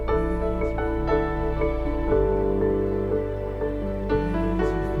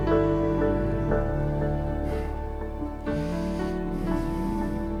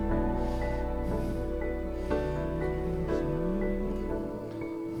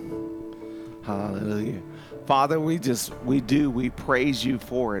Hallelujah. Father, we praise you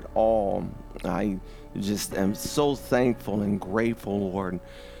for it all. I just am so thankful and grateful,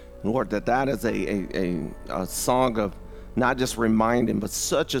 Lord, that is a song of not just reminding, but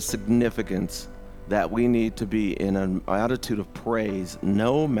such a significance that we need to be in an attitude of praise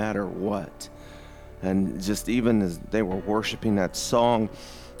no matter what. And just even as they were worshiping that song,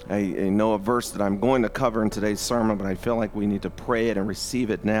 I know a verse that I'm going to cover in today's sermon, but I feel like we need to pray it and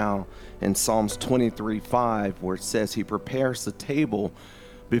receive it now in Psalms 23:5, where it says, He prepares the table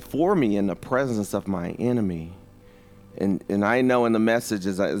before me in the presence of my enemy. And I know in the message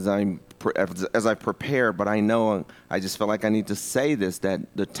as I've prepared, but I know I just feel like I need to say this,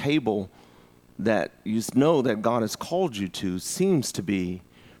 that the table that you know that God has called you to seems to be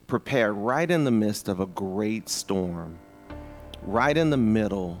prepared right in the midst of a great storm, right in the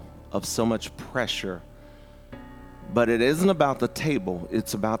middle of so much pressure. But it isn't about the table.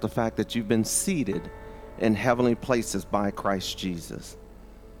 It's about the fact that you've been seated in heavenly places by Christ Jesus.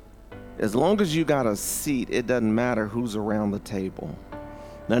 As long as you got a seat, it doesn't matter who's around the table.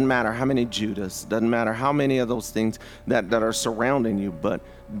 Doesn't matter how many Judas. Doesn't matter how many of those things that are surrounding you. But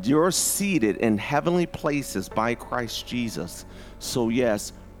you're seated in heavenly places by Christ Jesus. So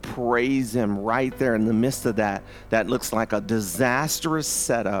yes, praise him right there in the midst of that. That looks like a disastrous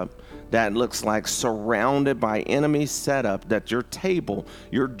setup. That looks like surrounded by enemy setup, that your table,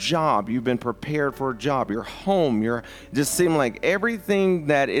 your job, you've been prepared for a job, your home, just seem like everything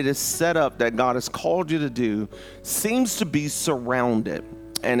that it is set up that God has called you to do seems to be surrounded.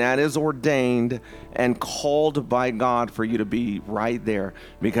 And that is ordained and called by God for you to be right there,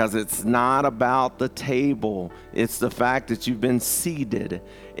 because it's not about the table. It's the fact that you've been seated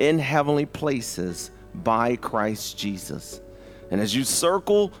in heavenly places by Christ Jesus. And as you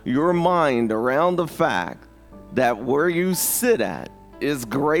circle your mind around the fact that where you sit at is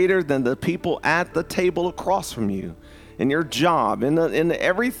greater than the people at the table across from you, in your job, in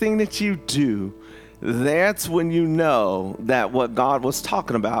everything that you do, that's when you know that what God was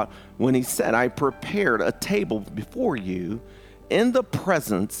talking about when he said, I prepared a table before you in the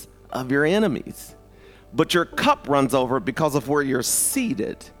presence of your enemies. But your cup runs over because of where you're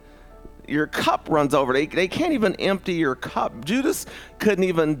seated. Your cup runs over. They can't even empty your cup. Judas couldn't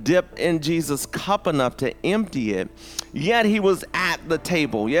even dip in Jesus' cup enough to empty it. Yet he was at the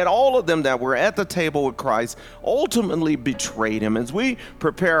table. Yet all of them that were at the table with Christ ultimately betrayed him. As we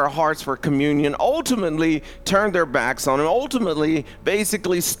prepare our hearts for communion, ultimately turned their backs on him, ultimately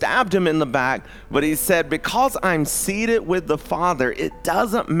basically stabbed him in the back. But he said, because I'm seated with the Father, it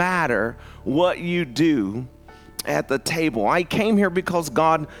doesn't matter what you do at the table. I came here because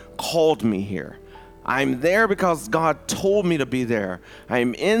God called me here. I'm there because God told me to be there.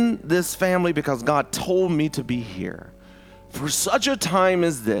 I'm in this family because God told me to be here. For such a time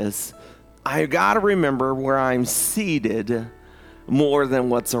as this, I got to remember where I'm seated more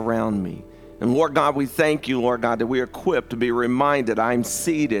than what's around me. And Lord God, we thank you, Lord God, that we are equipped to be reminded I'm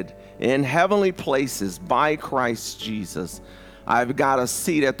seated in heavenly places by Christ Jesus. I've got a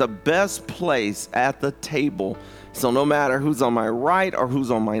seat at the best place at the table. So no matter who's on my right or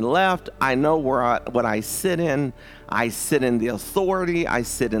who's on my left, I know what I sit in. I sit in the authority. I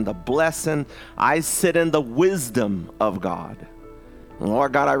sit in the blessing. I sit in the wisdom of God. And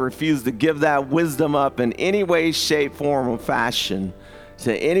Lord God, I refuse to give that wisdom up in any way, shape, form, or fashion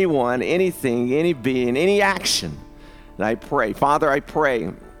to anyone, anything, any being, any action. And I pray, Father, I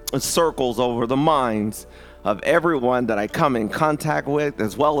pray circles over the minds of everyone that I come in contact with,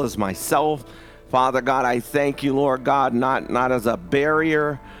 as well as myself. Father God, I thank you, Lord God, not as a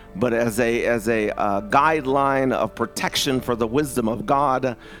barrier, but as a guideline of protection for the wisdom of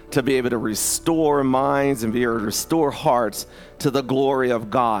God, to be able to restore minds and be able to restore hearts to the glory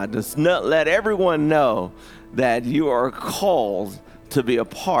of God. Just let everyone know that you are called to be a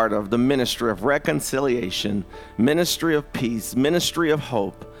part of the ministry of reconciliation, ministry of peace, ministry of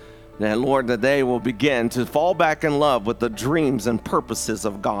hope. And Lord, that they will begin to fall back in love with the dreams and purposes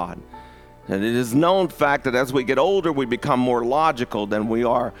of God. And it is known fact that as we get older, we become more logical than we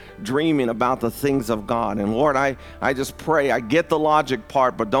are dreaming about the things of God. And Lord, I just pray, I get the logic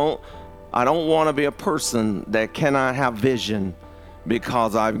part, but I don't want to be a person that cannot have vision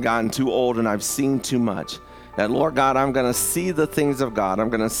because I've gotten too old and I've seen too much. That Lord God, I'm going to see the things of God. I'm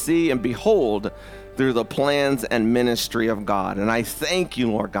going to see and behold through the plans and ministry of God. And I thank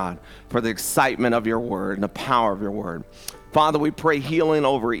you, Lord God, for the excitement of your word and the power of your word. Father, we pray healing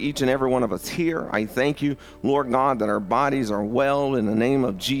over each and every one of us here. I thank you, Lord God, that our bodies are well in the name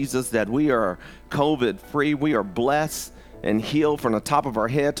of Jesus, that we are COVID-free. We are blessed and heal from the top of our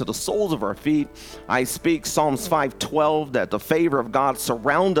head to the soles of our feet. I speak Psalms 5:12, that the favor of God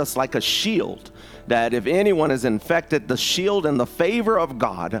surround us like a shield, that if anyone is infected, the shield and the favor of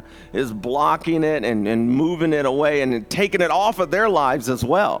God is blocking it and moving it away and taking it off of their lives as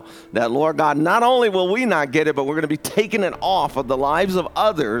well. That, Lord God, not only will we not get it, but we're going to be taking it off of the lives of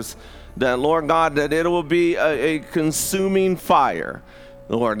others. That, Lord God, that it will be a consuming fire,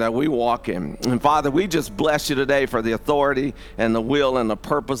 Lord, that we walk in. And Father, we just bless you today for the authority and the will and the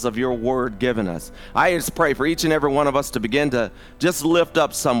purpose of your word given us. I just pray for each and every one of us to begin to just lift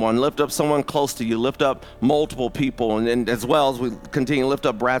up someone close to you, lift up multiple people, and as well as we continue to lift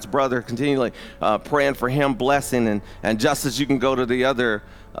up Brad's brother, continually praying for him, blessing, and just as you can go to the other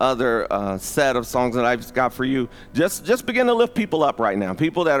set of songs that I've got for you, just begin to lift people up right now.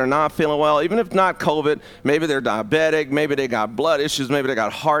 People that are not feeling well, even if not COVID, maybe they're diabetic, maybe they got blood issues, maybe they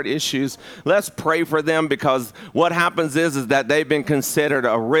got heart issues. Let's pray for them, because what happens is that they've been considered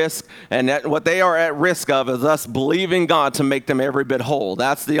a risk, and that what they are at risk of is us believing God to make them every bit whole.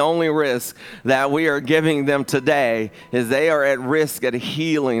 That's the only risk that we are giving them today, is they are at risk at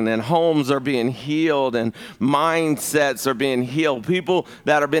healing, and homes are being healed, and mindsets are being healed. People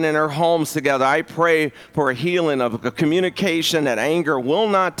that have been in their homes together, I pray for a healing of a communication, that anger will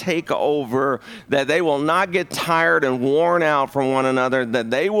not take over, that they will not get tired and worn out from one another,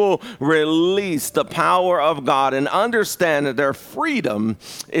 that they will release the power of God and understand that their freedom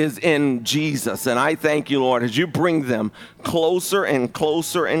is in Jesus. And I thank you, Lord, as you bring them closer and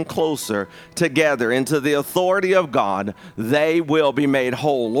closer and closer together into the authority of God, they will be made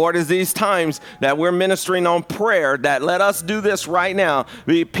whole. Lord, as these times that we're ministering on prayer, that let us do this right now.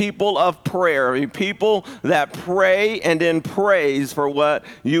 Be people of prayer, be people that pray and then praise for what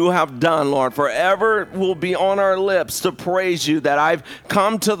you have done, Lord. Forever will be on our lips to praise you, that I've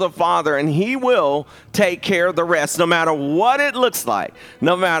come to the Father and he will take care of the rest. No matter what it looks like,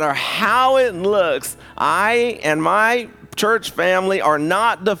 no matter how it looks, I and my church family are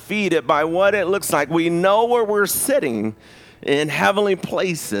not defeated by what it looks like. We know where we're sitting in heavenly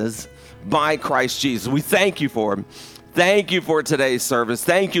places by Christ Jesus. We thank you for him. Thank you for today's service.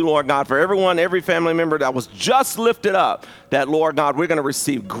 Thank you, Lord God, for everyone, every family member that was just lifted up, that, Lord God, we're going to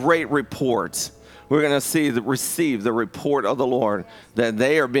receive great reports. We're going to receive the report of the Lord, that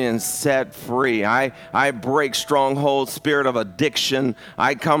they are being set free. I break strongholds, spirit of addiction.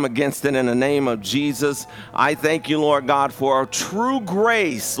 I come against it in the name of Jesus. I thank you, Lord God, for a true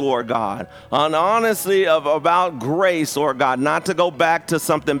grace, Lord God, and honestly about grace, Lord God, not to go back to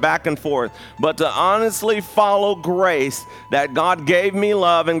something back and forth, but to honestly follow grace, that God gave me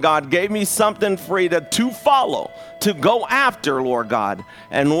love and God gave me something free to follow, to go after, Lord God.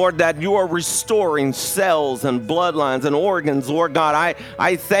 And Lord, that you are restoring cells and bloodlines and organs, Lord God.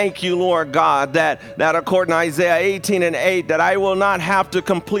 I thank you, Lord God, that according to Isaiah 18:8, that I will not have to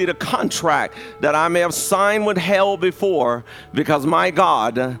complete a contract that I may have signed with hell before, because my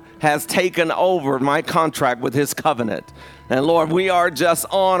God has taken over my contract with his covenant. And Lord, we are just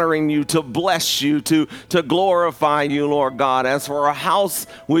honoring you, to bless you, to glorify you, Lord God. As for our house,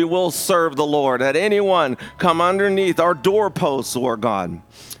 we will serve the Lord. That anyone come underneath our doorposts, Lord God,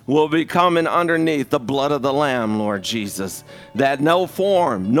 will be coming underneath the blood of the Lamb, Lord Jesus. That no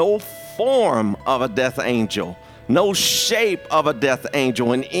form of a death angel, no shape of a death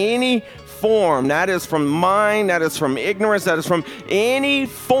angel in any form, that is from mind, that is from ignorance, that is from any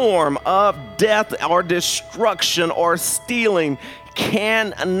form of death or destruction or stealing,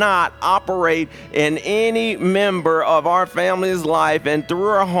 cannot operate in any member of our family's life, and through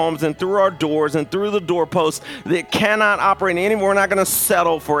our homes and through our doors and through the doorposts. That cannot operate in any. We're not going to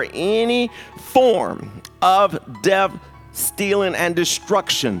settle for any form of death, stealing, and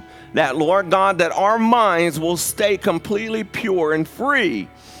destruction. That, Lord God, that our minds will stay completely pure and free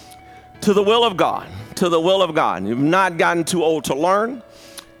to the will of God, to the will of God. You've not gotten too old to learn.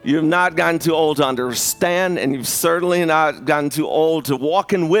 You've not gotten too old to understand, and you've certainly not gotten too old to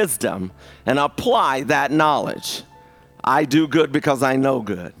walk in wisdom and apply that knowledge. I do good because I know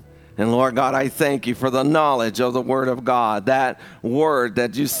good. And Lord God, I thank you for the knowledge of the Word of God, that Word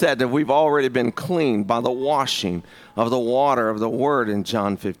that you said that we've already been cleaned by the washing of the water of the Word in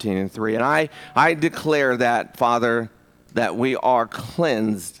John 15:3. And I declare that, Father, that we are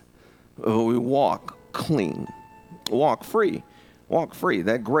cleansed. We walk clean, walk free. Walk free.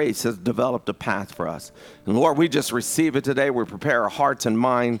 That grace has developed a path for us. And Lord, we just receive it today. We prepare our hearts and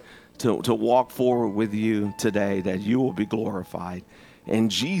mind to walk forward with you today, that you will be glorified. In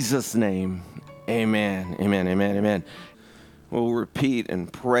Jesus' name, amen, amen, amen, amen. We'll repeat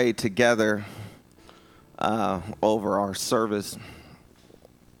and pray together over our service.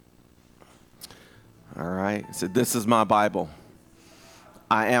 All right? He said, this is my Bible.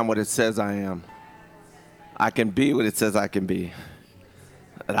 I am what it says I am. I can be what it says I can be.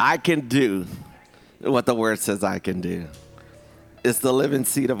 And I can do what the word says I can do. It's the living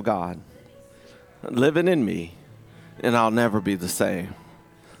seed of God living in me, and I'll never be the same.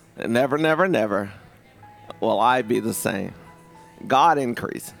 And never, never, never will I be the same. God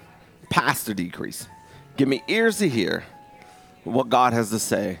increase, pastor decrease. Give me ears to hear what God has to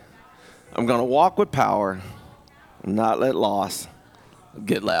say. I'm going to walk with power, not let loss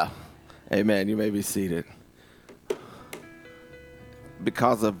get left. Amen. You may be seated.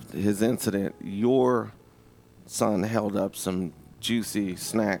 Because of his incident, your son held up some juicy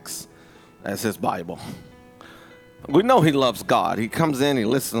snacks as his Bible. We know he loves God. He comes in, he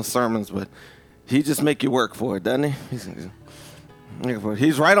listens to sermons, but he just make you work for it, doesn't he?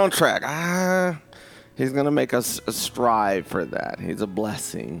 He's right on track. He's going to make us strive for that. He's a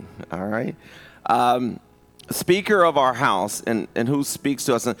blessing, all right? Speaker of our house and who speaks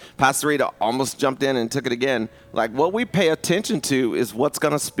to us. And Pastor Rita almost jumped in and took it again. Like, what we pay attention to is what's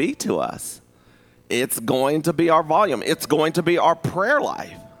going to speak to us. It's going to be our volume. It's going to be our prayer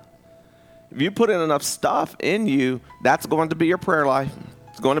life. If you put in enough stuff in you, that's going to be your prayer life.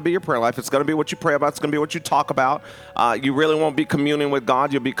 It's going to be your prayer life. It's going to be what you pray about. It's going to be what you talk about. You really won't be communing with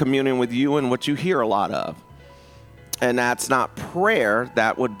God. You'll be communing with you and what you hear a lot of. And that's not prayer.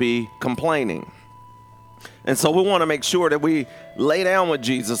 That would be complaining. And so we want to make sure that we lay down with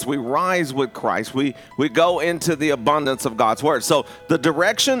Jesus. We rise with Christ. We go into the abundance of God's word. So the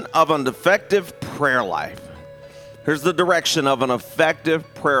direction of an effective prayer life. Here's the direction of an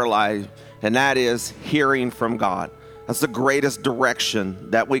effective prayer life, and that is hearing from God. That's the greatest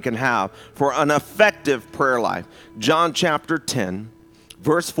direction that we can have for an effective prayer life. John chapter 10,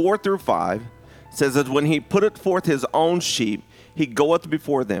 verse 4 through 5 says that when he putteth forth his own sheep, he goeth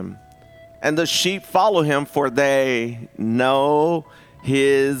before them. And the sheep follow him, for they know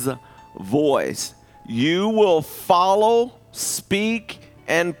his voice. You will follow, speak,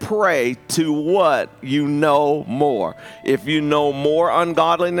 and pray to what you know more. If you know more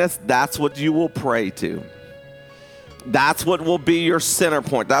ungodliness, that's what you will pray to. That's what will be your center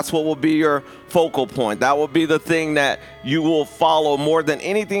point. That's what will be your focal point. That will be the thing that you will follow more than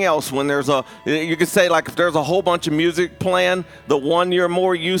anything else. When there's you could say, like, if there's a whole bunch of music playing, the one you're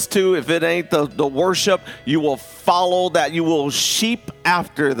more used to, if it ain't the worship, you will follow that. You will sheep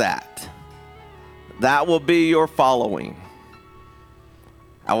after that. That will be your following.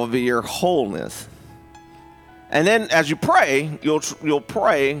 That will be your wholeness. And then as you pray, you'll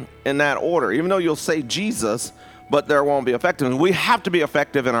pray in that order. Even though you'll say Jesus, but there won't be effectiveness. We have to be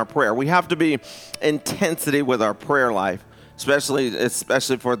effective in our prayer. We have to be intensity with our prayer life, especially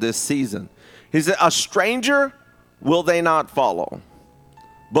for this season. He said, a stranger will they not follow,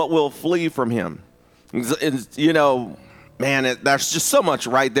 but will flee from him. You know, man, there's just so much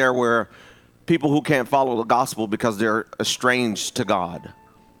right there where people who can't follow the gospel because they're estranged to God.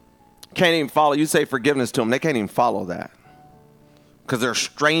 Can't even follow. You say forgiveness to them, they can't even follow that. Because they're a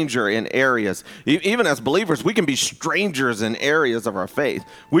stranger in areas. Even as believers, we can be strangers in areas of our faith.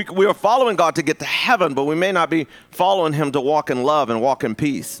 We are following God to get to heaven, but we may not be following him to walk in love and walk in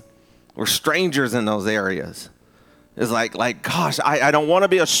peace. We're strangers in those areas. It's like gosh, I don't want to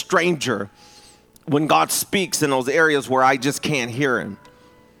be a stranger when God speaks in those areas where I just can't hear him.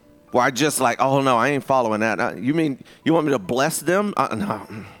 Where I just like, oh no, I ain't following that. You mean you want me to bless them? No.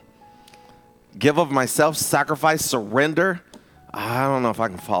 Give of myself, sacrifice, surrender. I don't know if I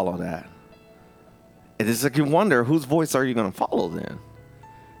can follow that. It is like you wonder, whose voice are you going to follow then?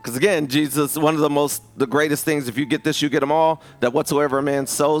 Because again, Jesus, one of the greatest things, if you get this, you get them all, that whatsoever a man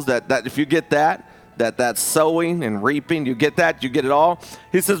sows, that if you get that sowing and reaping, you get that, you get it all.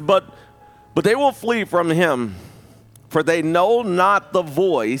 He says, but they will flee from him, for they know not the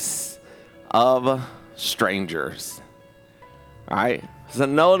voice of strangers. All right? So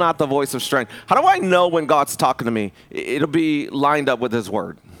know not the voice of strength. How do I know when God's talking to me? It'll be lined up with his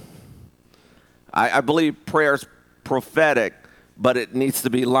word. I believe prayer's prophetic, but it needs to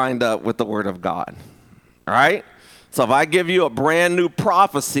be lined up with the word of God. All right? So if I give you a brand new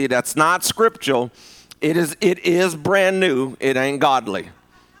prophecy that's not scriptural, it is brand new. It ain't godly.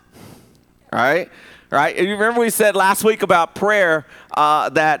 All right? All right? You remember we said last week about prayer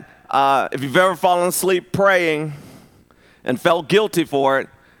that if you've ever fallen asleep praying and felt guilty for it,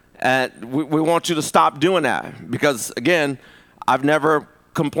 and we want you to stop doing that. Because, again, I've never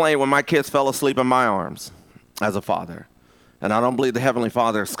complained when my kids fell asleep in my arms as a father. And I don't believe the Heavenly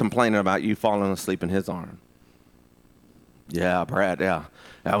Father is complaining about you falling asleep in his arm. Yeah, Brad, yeah.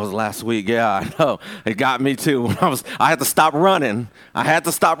 That was last week. Yeah, I know. It got me too. I had to stop running. I had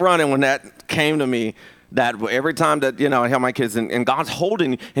to stop running when that came to me. That every time that, I have my kids, and God's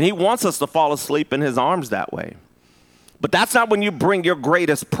holding, and he wants us to fall asleep in his arms that way. But that's not when you bring your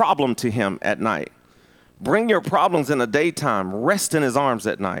greatest problem to him at night. Bring your problems in the daytime. Rest in his arms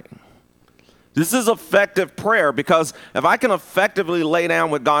at night. This is effective prayer, because if I can effectively lay down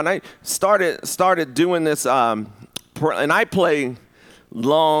with God, and I started doing this, and I play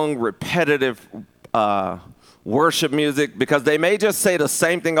long, repetitive worship music, because they may just say the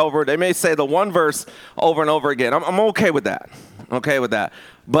same thing over. They may say the one verse over and over again. I'm okay with that. Okay with that.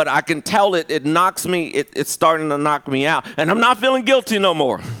 But I can tell it knocks me, it's starting to knock me out. And I'm not feeling guilty no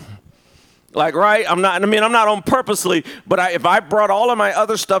more. Like, right? I'm not on purposely, but if I brought all of my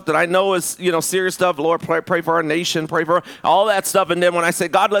other stuff that I know is, serious stuff, Lord, pray for our nation, pray for all that stuff. And then when I say,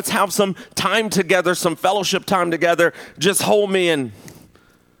 God, let's have some time together, some fellowship time together, just hold me and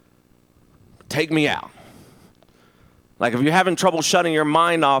take me out. Like, if you're having trouble shutting your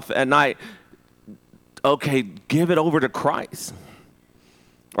mind off at night, okay, give it over to Christ.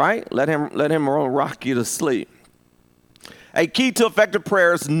 Right? Let him rock you to sleep. A key to effective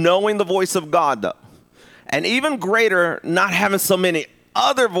prayer is knowing the voice of God, though. And even greater, not having so many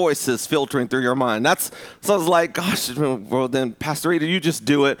other voices filtering through your mind. So it's like, gosh, well then, Pastor Rita, you just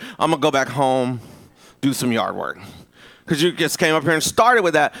do it. I'm going to go back home, do some yard work. Because you just came up here and started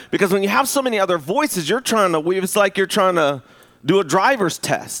with that. Because when you have so many other voices, it's like you're trying to do a driver's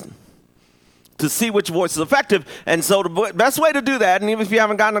test to see which voice is effective. And so the best way to do that, and even if you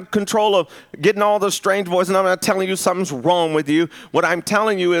haven't gotten control of getting all those strange voices, and I'm not telling you something's wrong with you, what I'm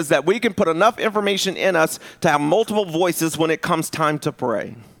telling you is that we can put enough information in us to have multiple voices when it comes time to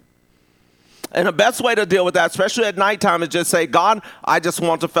pray. And the best way to deal with that, especially at nighttime, is just say, God, I just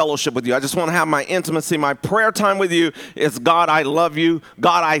want to fellowship with you. I just want to have my intimacy. My prayer time with you is, God, I love you.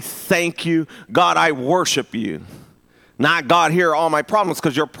 God, I thank you. God, I worship you. Not, God, here are all my problems,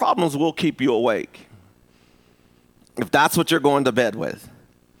 because your problems will keep you awake. If that's what you're going to bed with,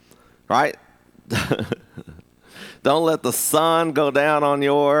 right? Don't let the sun go down on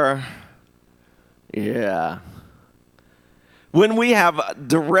your, yeah. When we have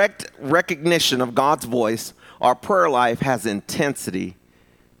direct recognition of God's voice, our prayer life has intensity,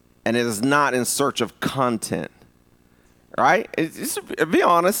 and it is not in search of content, right? Be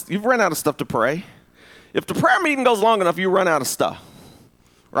honest, you've run out of stuff to pray. If the prayer meeting goes long enough, you run out of stuff,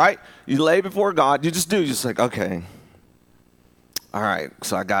 right? You lay before God. You're just like, okay, all right,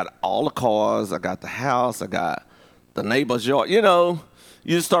 so I got all the cars. I got the house. I got the neighbor's yard. You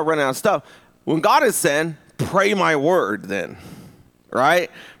just start running out of stuff. When God is saying, pray my word then, right?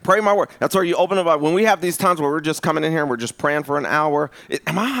 Pray my word. That's where you open up. When we have these times where we're just coming in here and we're just praying for an hour.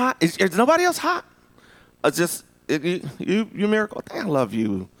 Am I hot? Is nobody else hot? It's just, you miracle. I love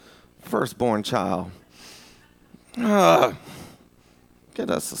you, firstborn child. Get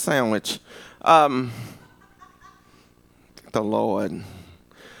us a sandwich. The Lord.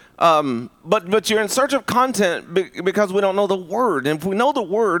 But you're in search of content because we don't know the word. And if we know the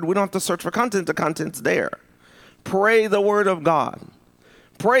word, we don't have to search for content. The content's there. Pray the word of God.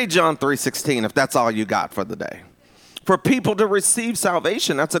 Pray John 3:16 if that's all you got for the day. For people to receive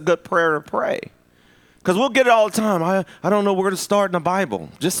salvation, that's a good prayer to pray. Because we'll get it all the time. I don't know where to start in the Bible.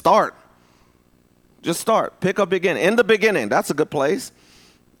 Just start. Just start. Pick up again. In the beginning. That's a good place.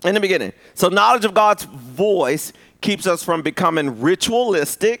 In the beginning. So knowledge of God's voice keeps us from becoming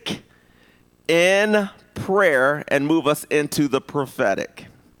ritualistic in prayer and move us into the prophetic.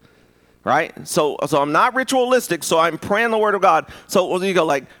 Right? So I'm not ritualistic, so I'm praying the word of God. So you go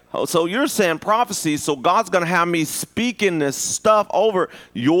like, oh, so you're saying prophecy, so God's going to have me speaking this stuff over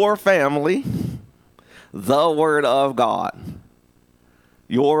your family, the word of God,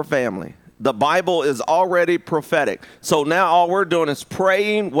 your family. The Bible is already prophetic. So now all we're doing is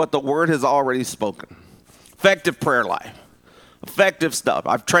praying what the word has already spoken. Effective prayer life. Effective stuff.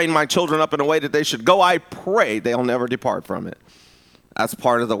 I've trained my children up in a way that they should go. I pray they'll never depart from it. That's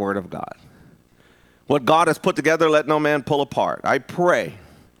part of the word of God. What God has put together, let no man pull apart. I pray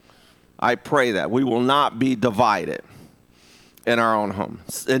that we will not be divided in our own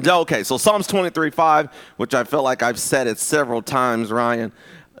homes. And okay, so Psalms 23:5, which I feel like I've said it several times, Ryan.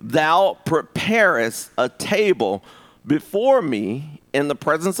 Thou preparest a table before me in the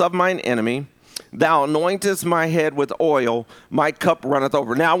presence of mine enemy. Thou anointest my head with oil, my cup runneth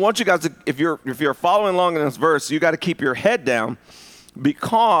over. Now I want you guys to, if you're following along in this verse, you got to keep your head down,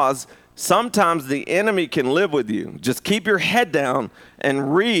 because sometimes the enemy can live with you. Just keep your head down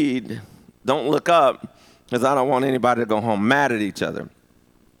and read. Don't look up, because I don't want anybody to go home mad at each other.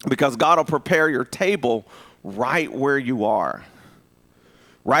 Because God will prepare your table right where you are.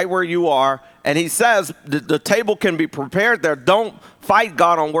 right where you are. And he says the table can be prepared there. Don't fight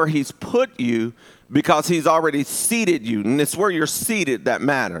God on where he's put you, because he's already seated you. And it's where you're seated that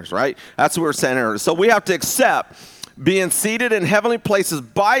matters, right? That's what we're saying earlier. So we have to accept being seated in heavenly places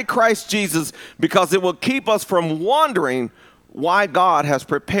by Christ Jesus, because it will keep us from wondering why God has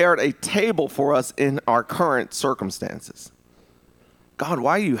prepared a table for us in our current circumstances. God,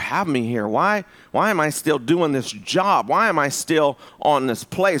 why do you have me here? Why am I still doing this job? Why am I still on this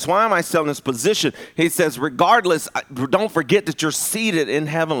place? Why am I still in this position? He says, regardless, don't forget that you're seated in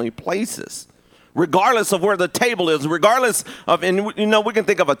heavenly places. Regardless of where the table is, regardless of, and you know, we can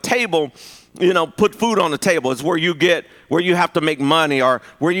think of a table, you know, put food on the table. It's where you have to make money, or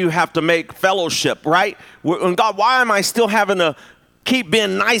where you have to make fellowship, right? And God, why am I still having to keep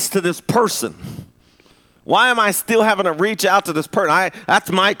being nice to this person? Why am I still having to reach out to this person?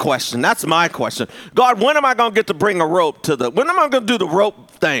 That's my question. That's my question. God, when am I going to get to bring a rope when am I going to do the rope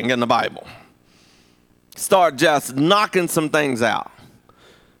thing in the Bible? Start just knocking some things out.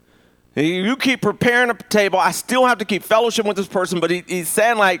 You keep preparing a table. I still have to keep fellowship with this person, but he's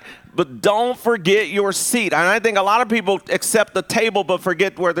saying but don't forget your seat. And I think a lot of people accept the table but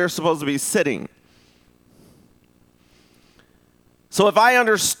forget where they're supposed to be sitting. So if I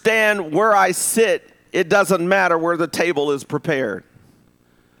understand where I sit, it doesn't matter where the table is prepared.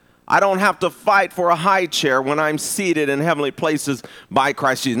 I don't have to fight for a high chair when I'm seated in heavenly places by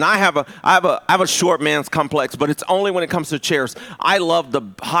Christ Jesus. And I have a short man's complex, but it's only when it comes to chairs. I love the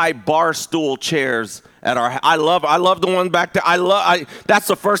high bar stool chairs I love the one back there. That's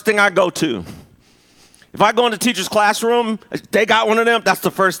the first thing I go to. If I go in the teacher's classroom, they got one of them. That's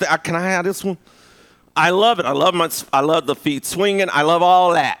the first thing. Can I have this one? I love it. I love the feet swinging. I love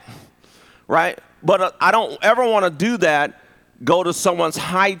all that, right? But I don't ever want to do that. Go to someone's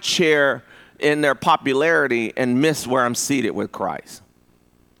high chair in their popularity and miss where I'm seated with Christ.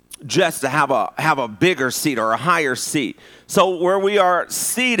 Just to have a bigger seat or a higher seat. So where we are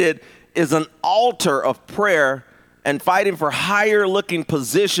seated is an altar of prayer and fighting for higher looking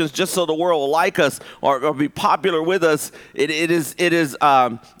positions just so the world will like us or be popular with us.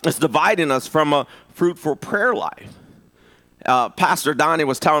 It's dividing us from a fruitful prayer life. Pastor Donnie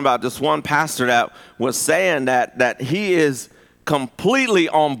was telling about this one pastor that was saying that he is completely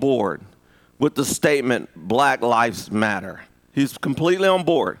on board with the statement, Black Lives Matter. He's completely on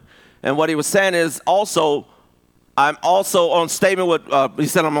board. And what he was saying is I'm also on statement with, he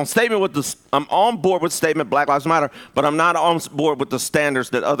said, I'm on board with statement, Black Lives Matter, but I'm not on board with the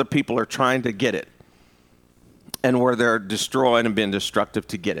standards that other people are trying to get it and where they're destroying and being destructive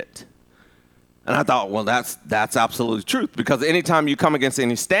to get it. And I thought, well, that's absolutely truth, because anytime you come against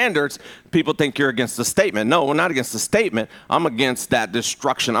any standards, people think you're against the statement. No, we're not against the statement. I'm against that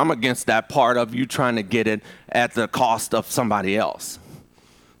destruction. I'm against that part of you trying to get it at the cost of somebody else.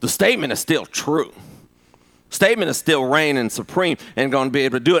 The statement is still true. Statement is still reigning supreme and going to be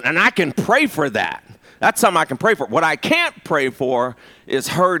able to do it. And I can pray for that. That's something I can pray for. What I can't pray for is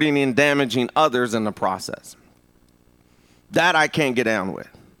hurting and damaging others in the process. That I can't get down with.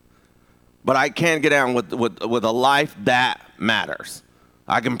 But I can get down with a life that matters.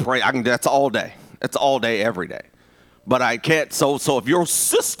 I can pray. That's all day. That's all day, every day. But I can't. So if your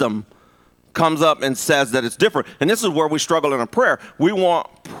system comes up and says that it's different, and this is where we struggle in a prayer. We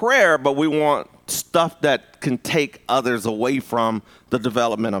want prayer, but we want stuff that can take others away from the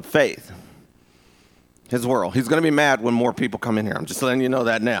development of faith. His world. He's going to be mad when more people come in here. I'm just letting you know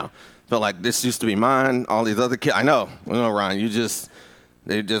that now. Feel like this used to be mine. All these other kids. I know, Ryan.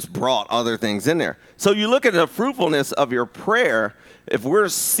 They just brought other things in there. So you look at the fruitfulness of your prayer. If we're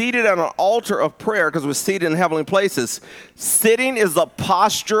seated on an altar of prayer because we're seated in heavenly places, sitting is a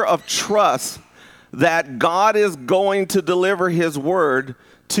posture of trust that God is going to deliver his word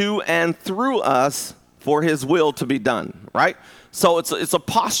to and through us for his will to be done, right? So it's a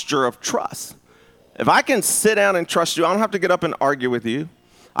posture of trust. If I can sit down and trust you, I don't have to get up and argue with you.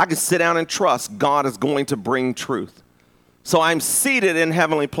 I can sit down and trust God is going to bring truth. So I'm seated in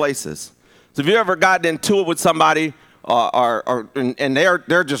heavenly places. So if you ever gotten into it with somebody and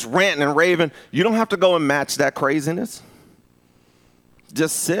they're just ranting and raving, you don't have to go and match that craziness.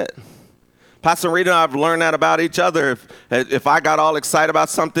 Just sit. Pastor Rita and I have learned that about each other. If I got all excited about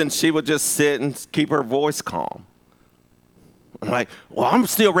something, she would just sit and keep her voice calm. I'm like, well, I'm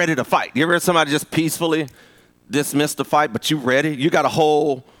still ready to fight. You ever heard somebody just peacefully dismiss the fight, but you ready? You got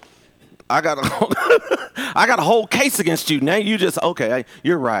I got a whole case against you. Now you just, okay,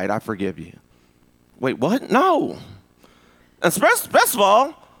 you're right. I forgive you. Wait, what? No. And first of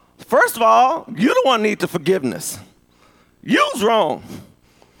all, you the one need the forgiveness. You's wrong.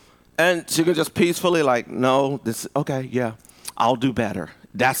 And she could just peacefully no, okay, yeah, I'll do better.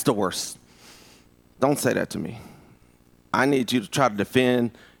 That's the worst. Don't say that to me. I need you to try to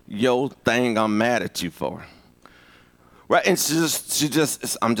defend your thing I'm mad at you for. Right? And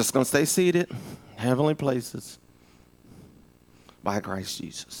I'm just going to stay seated, heavenly places, by Christ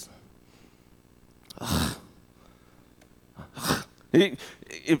Jesus.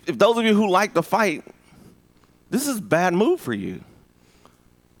 If those of you who like to fight, this is a bad move for you.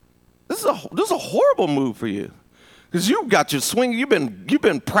 This is a horrible move for you. Because you've got your swing, you've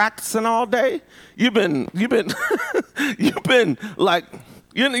been practicing all day. You've been you've been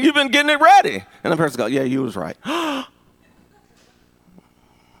getting it ready. And the person goes, yeah, you was right.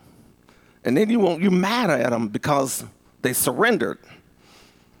 And then you're mad at them because they surrendered.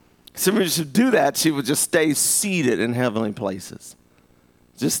 So if you should do that, she would just stay seated in heavenly places.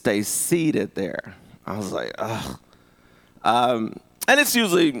 Just stay seated there. I was like, ugh. And it's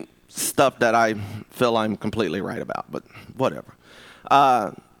usually stuff that I feel I'm completely right about, but whatever.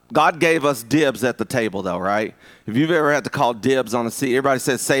 God gave us dibs at the table, though, right? If you've ever had to call dibs on a seat, everybody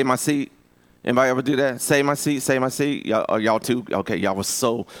says, save my seat. Anybody ever do that? Save my seat, save my seat. Y'all too? Okay, y'all was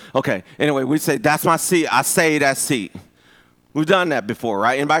so, okay. Anyway, we say, that's my seat. I saved that seat. We've done that before,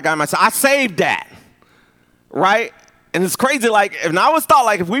 right? Anybody got my seat? I saved that, right? And it's crazy, like, and I always thought,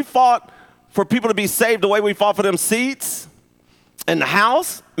 like, if we fought for people to be saved the way we fought for them seats in the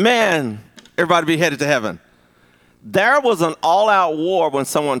house, man, everybody be headed to heaven. There was an all-out war when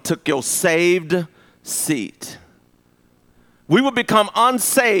someone took your saved seat. We would become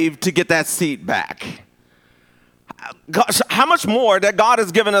unsaved to get that seat back. Gosh, how much more that God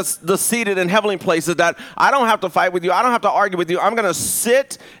has given us the seated in heavenly places that I don't have to fight with you. I don't have to argue with you. I'm going to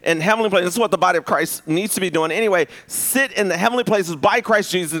sit in heavenly places. This is what the body of Christ needs to be doing anyway. Sit in the heavenly places by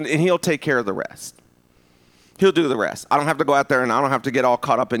Christ Jesus, and he'll take care of the rest. He'll do the rest. I don't have to go out there and I don't have to get all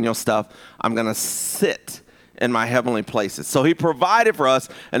caught up in your stuff. I'm going to sit in my heavenly places. So he provided for us,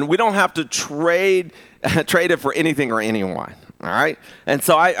 and we don't have to trade it for anything or anyone. All right? And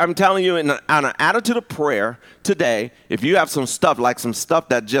so I'm telling you, on an attitude of prayer today, if you have some stuff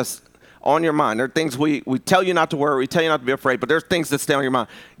that just on your mind, there are things we tell you not to worry, we tell you not to be afraid, but there's things that stay on your mind.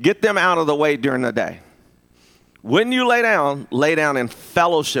 Get them out of the way during the day. When you lay down in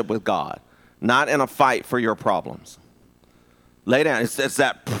fellowship with God, not in a fight for your problems. Lay down. It's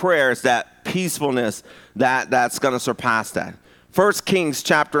that prayer, it's that peacefulness that's going to surpass that. 1 Kings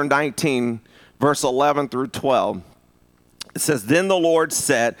chapter 19, verse 11 through 12. It says, then the Lord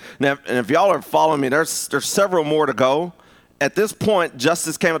said, and if y'all are following me, there's several more to go. At this point,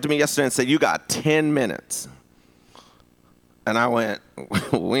 Justice came up to me yesterday and said, you got 10 minutes. And I went,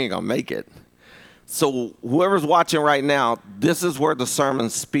 we ain't going to make it. So whoever's watching right now, this is where the sermon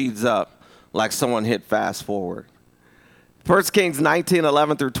speeds up like someone hit fast forward. 1 Kings 19,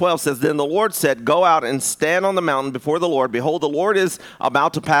 11 through 12 says, then the Lord said, go out and stand on the mountain before the Lord. Behold, the Lord is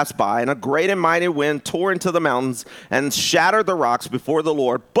about to pass by, and a great and mighty wind tore into the mountains and shattered the rocks before the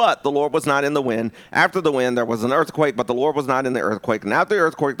Lord. But the Lord was not in the wind. After the wind, there was an earthquake, but the Lord was not in the earthquake. And after the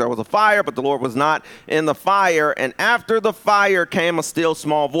earthquake, there was a fire, but the Lord was not in the fire. And after the fire came a still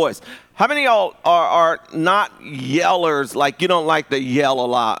small voice. How many of y'all are not yellers? Like, you don't like to yell a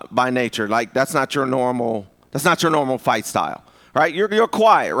lot by nature. Like, that's not your normal fight style, right? You're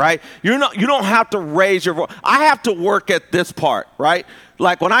quiet, right? You don't have to raise your voice. I have to work at this part, right?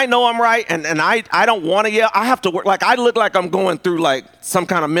 Like when I know I'm right and I don't want to yell, I have to work. Like I look like I'm going through like some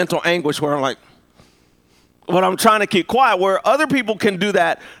kind of mental anguish where I'm like, but I'm trying to keep quiet, where other people can do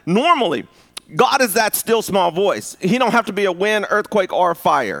that normally. God is that still small voice. He don't have to be a wind, earthquake, or a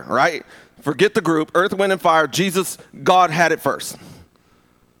fire, right? Forget the group, earth, wind, and fire. Jesus, God had it first.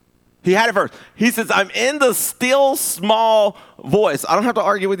 He had it first. He says, I'm in the still small voice. I don't have to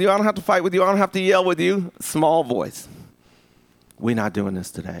argue with you. I don't have to fight with you. I don't have to yell with you. Small voice. We're not doing this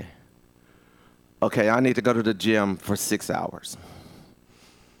today. Okay, I need to go to the gym for 6 hours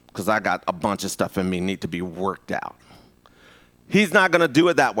because I got a bunch of stuff in me need to be worked out. He's not going to do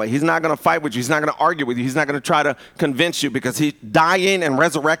it that way. He's not going to fight with you. He's not going to argue with you. He's not going to try to convince you because dying and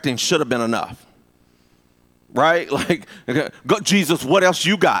resurrecting should have been enough. Right? Like, Jesus, what else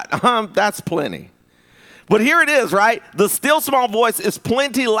you got? That's plenty. But here it is, right? The still small voice is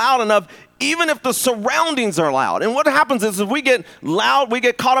plenty loud enough, even if the surroundings are loud. And what happens is if we get loud, we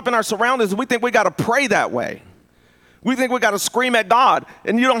get caught up in our surroundings, and we think we got to pray that way. We think we got to scream at God,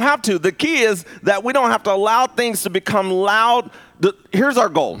 and you don't have to. The key is that we don't have to allow things to become loud. Here's our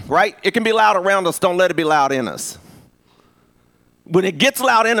goal, right? It can be loud around us. Don't let it be loud in us. When it gets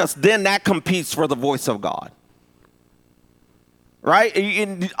loud in us, then that competes for the voice of God. Right?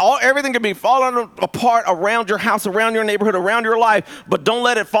 Everything can be falling apart around your house, around your neighborhood, around your life, but don't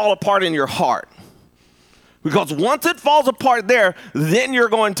let it fall apart in your heart. Because once it falls apart there, then you're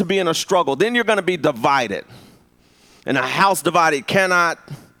going to be in a struggle. Then you're going to be divided. And a house divided cannot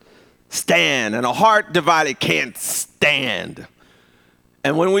stand. And a heart divided can't stand.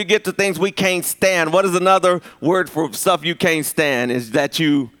 And when we get to things we can't stand, what is another word for stuff you can't stand? Is that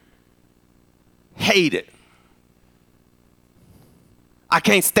you hate it. I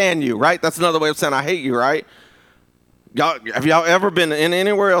can't stand you, right? That's another way of saying I hate you, right? Have y'all ever been in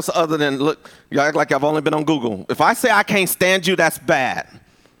anywhere else other than, look, y'all act like I've only been on Google. If I say I can't stand you, that's bad.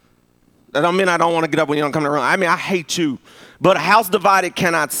 That don't mean I don't want to get up when you don't come to the room. I mean, I hate you. But a house divided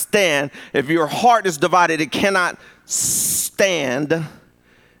cannot stand. If your heart is divided, it cannot stand.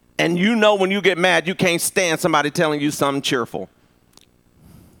 And you know when you get mad, you can't stand somebody telling you something cheerful.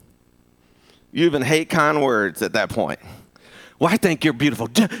 You even hate kind words at that point. Well, I think you're beautiful.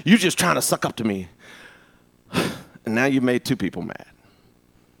 You're just trying to suck up to me. And now you made two people mad.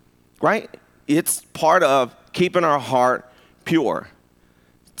 Right? It's part of keeping our heart pure.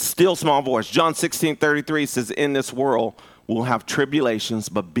 Still small voice. John 16:33 says, in this world we'll have tribulations,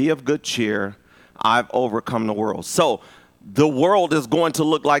 but be of good cheer. I've overcome the world. So the world is going to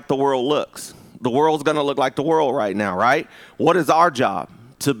look like the world looks. The world's going to look like the world right now, right? What is our job?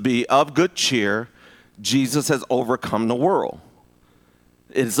 To be of good cheer. Jesus has overcome the world.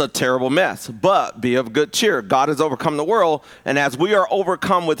 It's a terrible mess, but be of good cheer. God has overcome the world, and as we are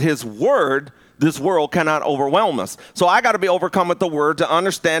overcome with his word, this world cannot overwhelm us. So I got to be overcome with the word to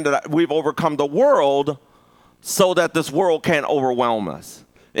understand that we've overcome the world so that this world can't overwhelm us.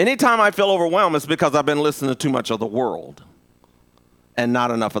 Anytime I feel overwhelmed, it's because I've been listening to too much of the world and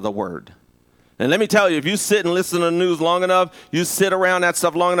not enough of the word. And let me tell you, if you sit and listen to the news long enough, you sit around that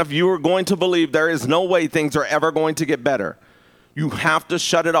stuff long enough, you are going to believe there is no way things are ever going to get better. You have to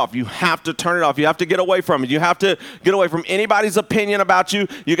shut it off. You have to turn it off. You have to get away from it. You have to get away from anybody's opinion about you.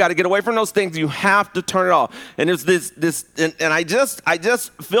 You got to get away from those things. You have to turn it off. And it's this, and I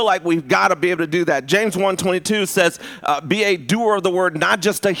just feel like we've got to be able to do that. James 1:22 says, be a doer of the word, not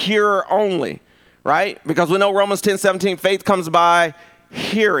just a hearer only, right? Because we know Romans 10:17, faith comes by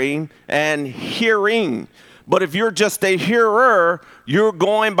hearing and hearing. But if you're just a hearer, you're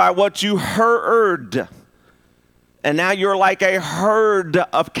going by what you heard. And now you're like a herd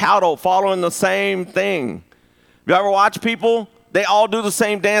of cattle following the same thing. You ever watch people? They all do the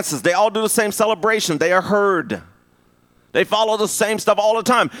same dances. They all do the same celebration. They are herd. They follow the same stuff all the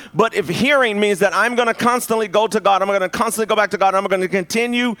time. But if hearing means that I'm going to constantly go to God, I'm going to constantly go back to God, I'm going to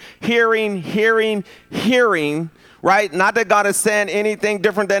continue hearing, right? Not that God is saying anything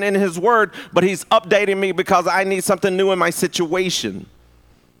different than in his word, but he's updating me because I need something new in my situation.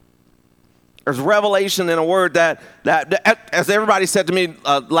 There's revelation in a word that as everybody said to me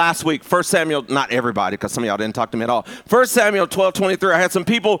last week, 1 Samuel, not everybody, because some of y'all didn't talk to me at all. 1 Samuel 12:23, I had some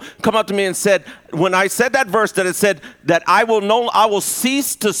people come up to me and said, when I said that verse, that it said that I will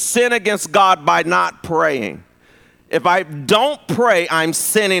cease to sin against God by not praying. If I don't pray, I'm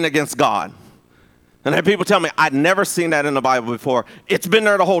sinning against God. And I had people tell me, I'd never seen that in the Bible before. It's been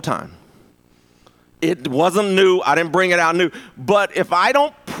there the whole time. It wasn't new. I didn't bring it out new. But if I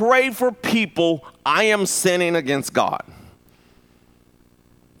don't pray for people, I am sinning against God.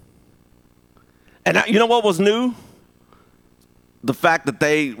 And you know what was new? The fact that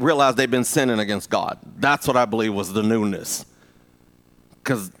they realized they've been sinning against God. That's what I believe was the newness.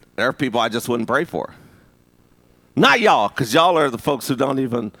 Because there are people I just wouldn't pray for. Not y'all, because y'all are the folks who don't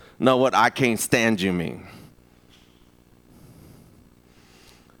even know what I can't stand you mean.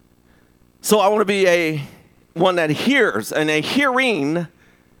 So I want to be one that hears, and a hearing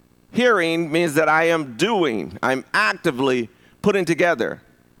means that I am doing, I'm actively putting together.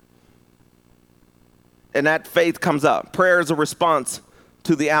 And that faith comes up. Prayer is a response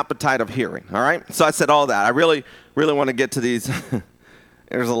to the appetite of hearing, all right? So I said all that. I really, really want to get to these.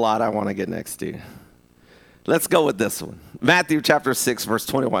 There's a lot I want to get next to. Let's go with this one. Matthew chapter 6, verse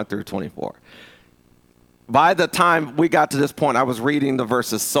 21 through 24. By the time we got to this point, I was reading the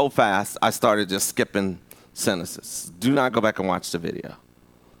verses so fast, I started just skipping sentences. Do not go back and watch the video.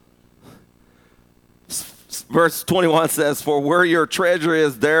 Verse 21 says, for where your treasure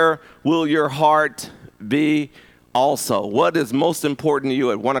is, there will your heart be also. What is most important to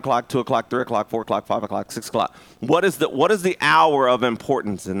you at 1 o'clock, 2 o'clock, 3 o'clock, 4 o'clock, 5 o'clock, 6 o'clock? What is the hour of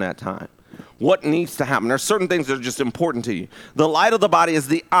importance in that time? What needs to happen? There are certain things that are just important to you. The light of the body is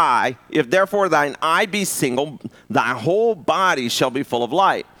the eye. If therefore thine eye be single, thy whole body shall be full of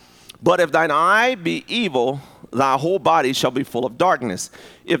light. But if thine eye be evil, thy whole body shall be full of darkness.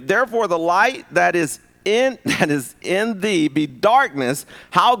 If therefore the light that is in thee be darkness,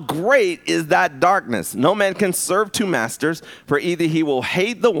 how great is that darkness? No man can serve two masters, for either he will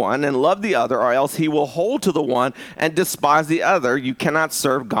hate the one and love the other, or else he will hold to the one and despise the other. You cannot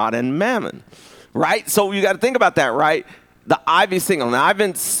serve God and mammon. Right? So you got to think about that, right? The Ivy single. Now, I've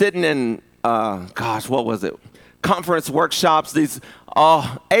been sitting in, what was it? Conference workshops, these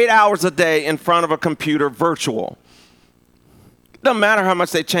 8 hours a day in front of a computer, virtual. Doesn't matter how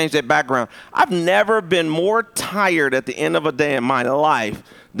much they change their background. I've never been more tired at the end of a day in my life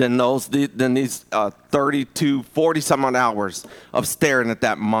than these 32, 40-some-odd hours of staring at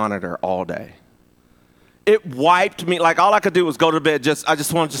that monitor all day. It wiped me. Like, all I could do was go to bed. I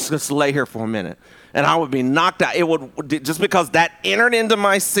just want to just lay here for a minute. And I would be knocked out. It would, just because that entered into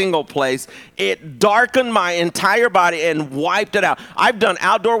my single place, it darkened my entire body and wiped it out. I've done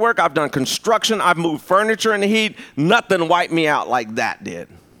outdoor work. I've done construction. I've moved furniture in the heat. Nothing wiped me out like that did.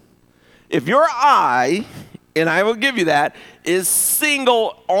 If your eye, and I will give you that, is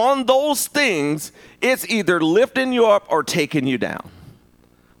single on those things, it's either lifting you up or taking you down.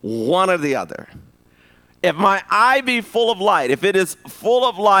 One or the other. If my eye be full of light, if it is full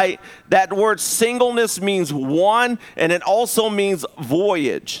of light, that word singleness means one, and it also means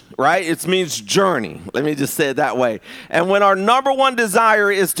voyage, right? It means journey. Let me just say it that way. And when our number one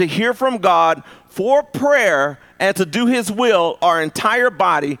desire is to hear from God for prayer and to do his will, our entire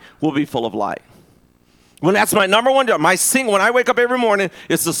body will be full of light. When that's my number one job, when I wake up every morning,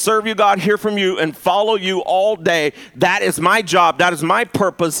 is to serve you, God, hear from you, and follow you all day. That is my job. That is my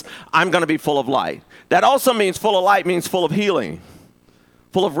purpose. I'm going to be full of light. That also means full of light means full of healing,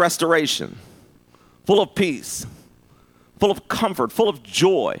 full of restoration, full of peace, full of comfort, full of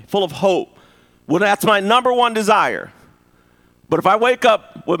joy, full of hope. Well, that's my number one desire. But if I wake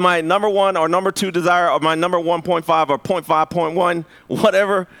up with my number one or number two desire, or my number 1.5 or 0.5,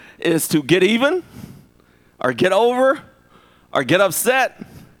 whatever, is to get even or get over or get upset,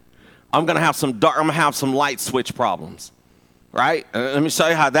 I'm going to have some light switch problems. Right? Let me show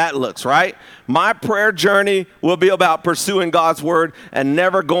you how that looks, right? My prayer journey will be about pursuing God's word and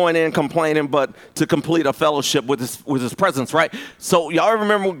never going in complaining, but to complete a fellowship with his presence, right? So y'all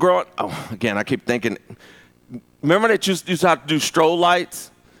remember growing, again, I keep thinking, remember that you used to have to do strobe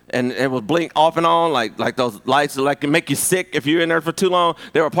lights? And it would blink off and on, like those lights that like can make you sick if you're in there for too long.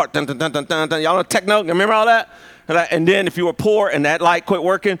 They were part, dun, dun, dun, dun, dun, dun. Y'all know techno? Remember all that? And then if you were poor and that light quit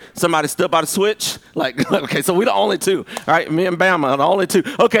working, somebody stood by the switch. Like, okay, so we the only two. All right, me and Bama are the only two.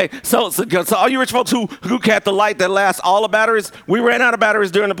 Okay, so all you rich folks who had the light that lasts all the batteries, we ran out of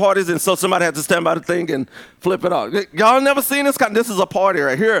batteries during the parties, and so somebody had to stand by the thing and flip it off. Y'all never seen this? This is a party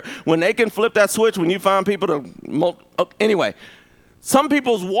right here. When they can flip that switch, when you find people to, anyway. Some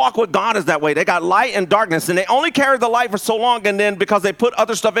people's walk with God is that way. They got light and darkness, and they only carry the light for so long, and then because they put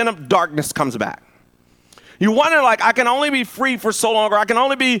other stuff in them, darkness comes back. You wonder, like, I can only be free for so long, or I can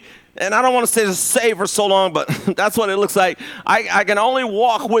only be, and I don't want to say just saved for so long, but that's what it looks like. I can only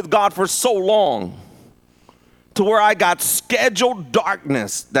walk with God for so long to where I got scheduled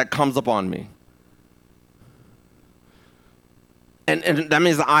darkness that comes upon me. And that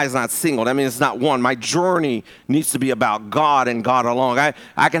means the eye is not single. That means it's not one. My journey needs to be about God and God alone.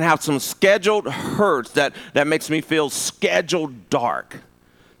 I can have some scheduled hurts that makes me feel scheduled dark,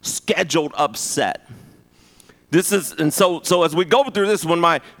 scheduled upset. So as we go through this, when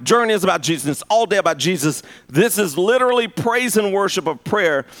my journey is about Jesus, it's all day about Jesus, this is literally praise and worship of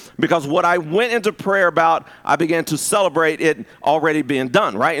prayer, because what I went into prayer about, I began to celebrate it already being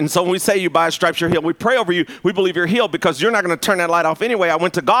done, right? And so when we say you by stripes you're healed, we pray over you, we believe you're healed, because you're not going to turn that light off anyway. I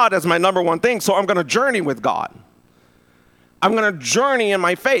went to God as my number one thing, so I'm going to journey with God. I'm going to journey in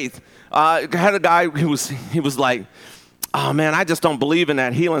my faith. I had a guy who was like, oh, man, I just don't believe in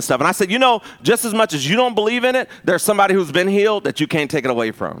that healing stuff. And I said, just as much as you don't believe in it, there's somebody who's been healed that you can't take it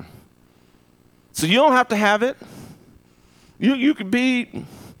away from. So you don't have to have it. You could be,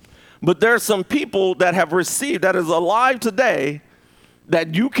 but there's some people that have received, that is alive today,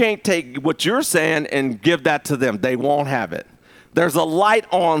 that you can't take what you're saying and give that to them. They won't have it. There's a light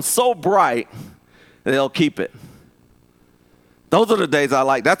on so bright, they'll keep it. Those are the days I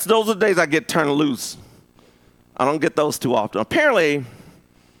like. Those are the days I get turned loose. I don't get those too often. Apparently,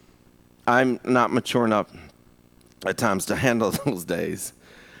 I'm not mature enough at times to handle those days.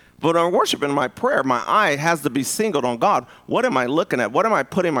 But in worship and my prayer, my eye has to be singled on God. What am I looking at? What am I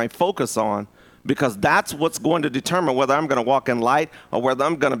putting my focus on? Because that's what's going to determine whether I'm going to walk in light or whether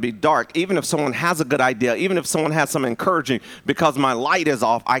I'm going to be dark. Even if someone has a good idea, even if someone has some encouraging, because my light is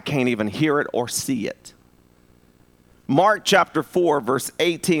off, I can't even hear it or see it. Mark chapter 4, verse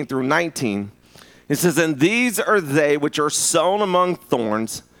 18 through 19. It says, and these are they which are sown among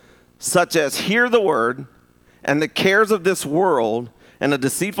thorns, such as hear the word, and the cares of this world, and the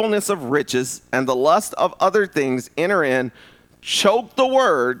deceitfulness of riches, and the lust of other things enter in, choke the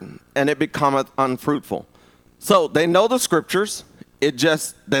word, and it becometh unfruitful. So they know the scriptures, they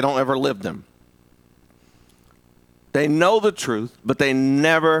don't ever live them. They know the truth, but they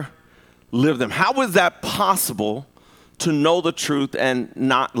never live them. How is that possible to know the truth and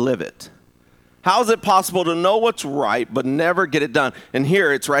not live it? How is it possible to know what's right, but never get it done? And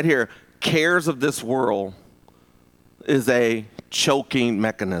here, it's right here, cares of this world is a choking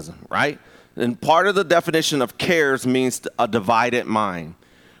mechanism, right? And part of the definition of cares means a divided mind.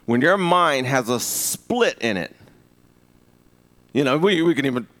 When your mind has a split in it, we can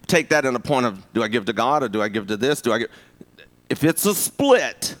even take that in the point of, do I give to God or do I give to this? If it's a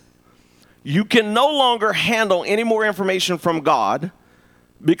split, you can no longer handle any more information from God,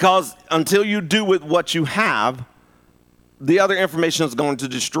 because until you do with what you have, the other information is going to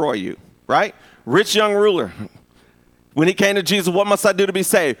destroy you, right? Rich young ruler, when he came to Jesus, what must I do to be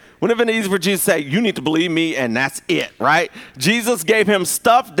saved? Wouldn't it have been easy for Jesus to say, you need to believe me and that's it, right? Jesus gave him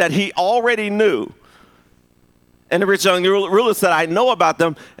stuff that he already knew. And the rich young ruler said, I know about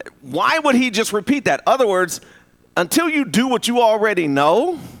them. Why would he just repeat that? In other words, until you do what you already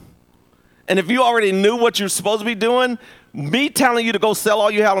know, and if you already knew what you're supposed to be doing, me telling you to go sell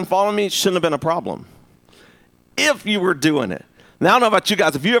all you have and follow me shouldn't have been a problem. If you were doing it. Now, I don't know about you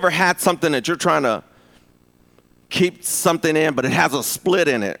guys. If you ever had something that you're trying to keep something in, but it has a split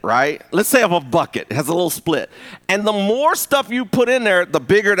in it, right? Let's say of a bucket. It has a little split. And the more stuff you put in there, the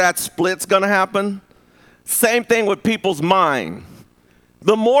bigger that split's going to happen. Same thing with people's mind.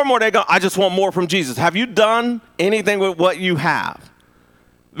 The more and more they go, I just want more from Jesus. Have you done anything with what you have?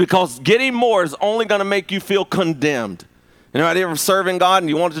 Because getting more is only going to make you feel condemned. Have you ever serving God and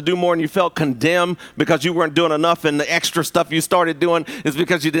you wanted to do more and you felt condemned because you weren't doing enough, and the extra stuff you started doing is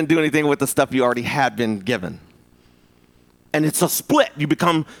because you didn't do anything with the stuff you already had been given? And it's a split. You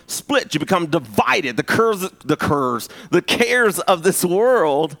become split. You become divided. The cares of this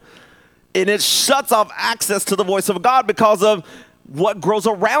world, and it shuts off access to the voice of God because of what grows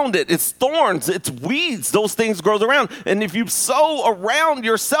around it. It's thorns. It's weeds. Those things grows around. And if you sow around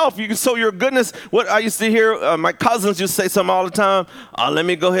yourself, you can sow your goodness. What I used to hear my cousins used to say something all the time. Let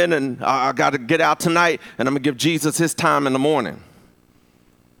me go ahead and I got to get out tonight, and I'm going to give Jesus his time in the morning.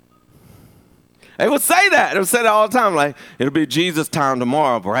 They would say that. They would say that all the time. Like, it'll be Jesus time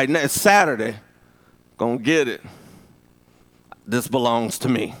tomorrow, but right now it's Saturday. Gonna get it. This belongs to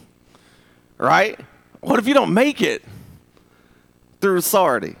me. Right? What if you don't make it through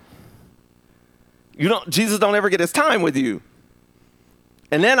authority? Jesus don't ever get his time with you.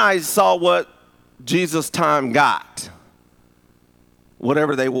 And then I saw what Jesus' time got.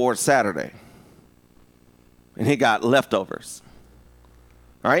 Whatever they wore Saturday. And he got leftovers.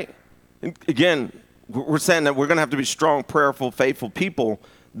 Right? Again, we're saying that we're going to have to be strong, prayerful, faithful people.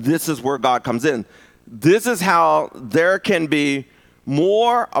 This is where God comes in. This is how there can be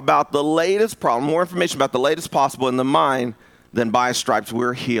more about the latest problem, more information about the latest possible in the mind than by his stripes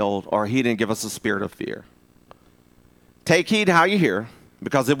we're healed, or he didn't give us a spirit of fear. Take heed how you hear,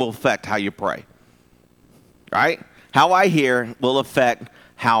 because it will affect how you pray. Right? How I hear will affect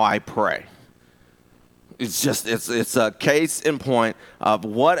how I pray. It's a case in point of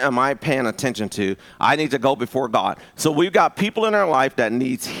what am I paying attention to? I need to go before God. So we've got people in our life that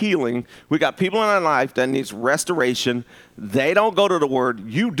needs healing. We got people in our life that needs restoration. They don't go to the word.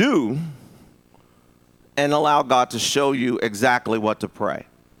 You do. And allow God to show you exactly what to pray.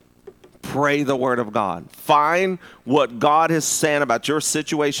 Pray the word of God. Find what God is saying about your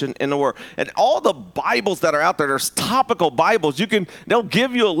situation in the word. And all the Bibles that are out there, there's topical Bibles. They'll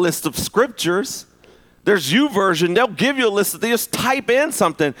give you a list of scriptures. There's YouVersion. They'll give you a list. They just type in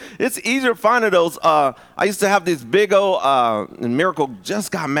something. It's easier to find those. I used to have these big old, and Miracle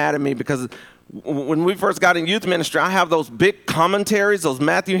just got mad at me because when we first got in youth ministry, I have those big commentaries, those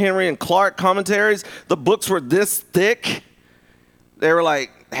Matthew Henry and Clark commentaries. The books were this thick. They were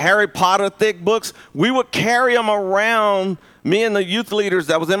like Harry Potter thick books. We would carry them around. Me and the youth leaders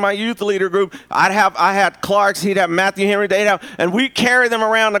that was in my youth leader group, I had Clark's, he'd have Matthew Henry, and we'd carry them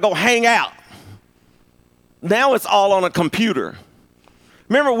around to go hang out. Now it's all on a computer.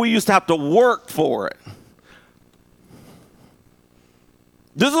 Remember, we used to have to work for it.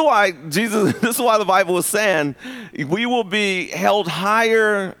 This is why the Bible is saying we will be held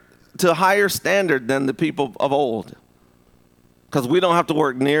to a higher standard than the people of old. Because we don't have to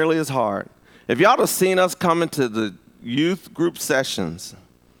work nearly as hard. If y'all have seen us coming to the youth group sessions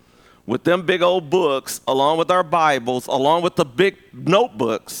with them big old books, along with our Bibles, along with the big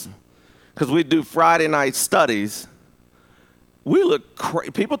notebooks, because we do Friday night studies, we looked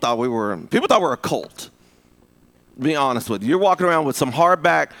crazy. People thought we were a cult. To be honest with you, you're walking around with some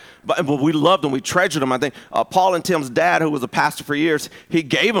hardback, but we loved them. We treasured them. I think Paul and Tim's dad, who was a pastor for years, he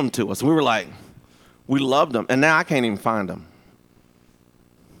gave them to us. We were like, we loved them, and now I can't even find them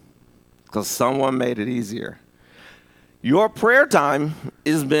because someone made it easier. Your prayer time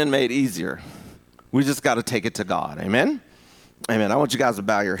has been made easier. We just got to take it to God. Amen? Amen. I want you guys to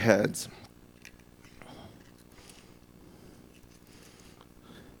bow your heads.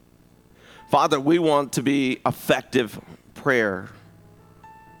 Father, we want to be effective prayer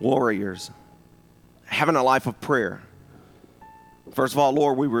warriors, having a life of prayer. First of all,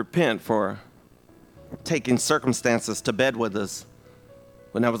 Lord, we repent for taking circumstances to bed with us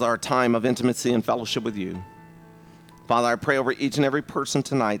when that was our time of intimacy and fellowship with you. Father, I pray over each and every person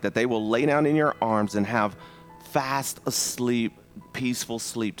tonight that they will lay down in your arms and have fast asleep, peaceful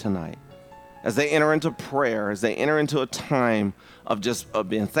sleep tonight. As they enter into prayer, as they enter into a time of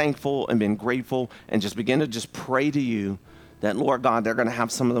being thankful and being grateful and just begin to just pray to you, that, Lord God, they're going to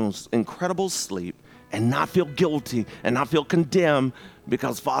have some of the most incredible sleep and not feel guilty and not feel condemned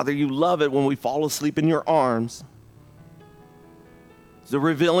because, Father, you love it when we fall asleep in your arms. The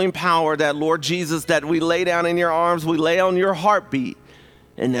revealing power that, Lord Jesus, that we lay down in your arms, we lay on your heartbeat,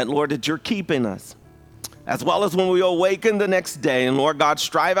 and that, Lord, that you're keeping us. As well as when we awaken the next day, and Lord God,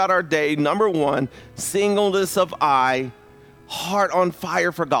 strive out our day, number one, singleness of eye, heart on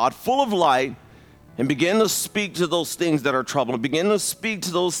fire for God, full of light, and begin to speak to those things that are troubling. Begin to speak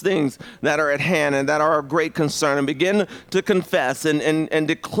to those things that are at hand and that are of great concern. And begin to confess and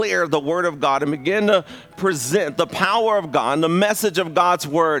declare the word of God. And begin to present the power of God and the message of God's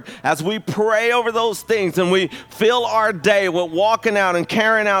word as we pray over those things and we fill our day with walking out and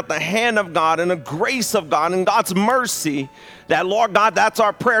carrying out the hand of God and the grace of God and God's mercy. That, Lord God, that's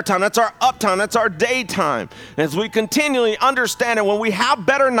our prayer time, that's our uptime, that's our daytime. As we continually understand it, when we have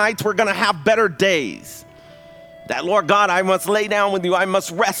better nights, we're going to have better days. That, Lord God, I must lay down with you, I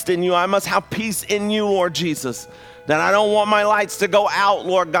must rest in you, I must have peace in you, Lord Jesus. That I don't want my lights to go out,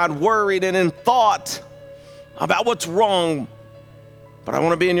 Lord God, worried and in thought about what's wrong, but I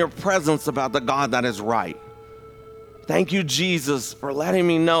want to be in your presence about the God that is right. Thank you, Jesus, for letting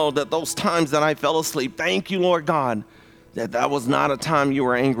me know that those times that I fell asleep, thank you, Lord God, that was not a time you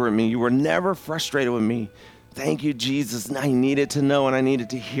were angry at me. You were never frustrated with me. Thank you, Jesus. And I needed to know and I needed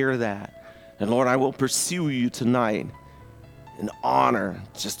to hear that. And Lord, I will pursue you tonight in honor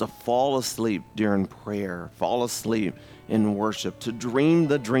just to fall asleep during prayer, fall asleep in worship, to dream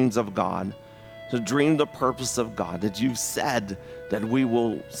the dreams of God, to dream the purpose of God, that you've said that we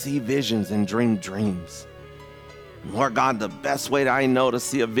will see visions and dream dreams. Lord God, the best way that I know to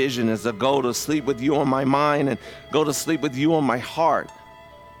see a vision is to go to sleep with you on my mind and go to sleep with you on my heart.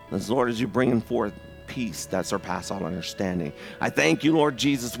 As Lord, as you bring forth peace that surpasses all understanding. I thank you, Lord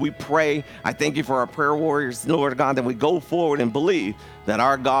Jesus. We pray. I thank you for our prayer warriors, Lord God, that we go forward and believe that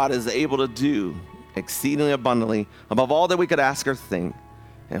our God is able to do exceedingly abundantly above all that we could ask or think.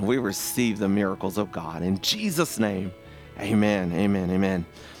 And we receive the miracles of God. In Jesus' name, amen, amen, amen.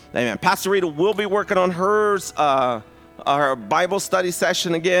 Amen. Pastor Rita will be working on hers, our Bible study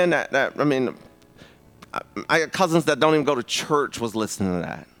session again. I got cousins that don't even go to church was listening to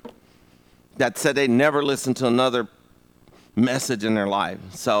that. That said they never listened to another message in their life.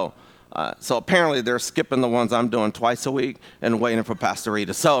 So apparently they're skipping the ones I'm doing twice a week and waiting for Pastor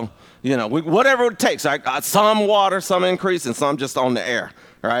Rita. So, whatever it takes. I got some water, some increase, and some just on the air.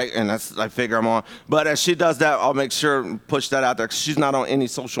 Right, and I figure I'm on. But as she does that, I'll make sure and push that out there. She's not on any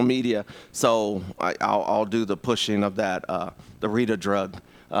social media, so I'll do the pushing of that, the Rita drug,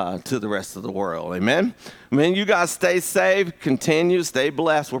 to the rest of the world. Amen. You guys stay safe, continue, stay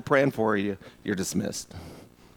blessed. We're praying for you. You're dismissed.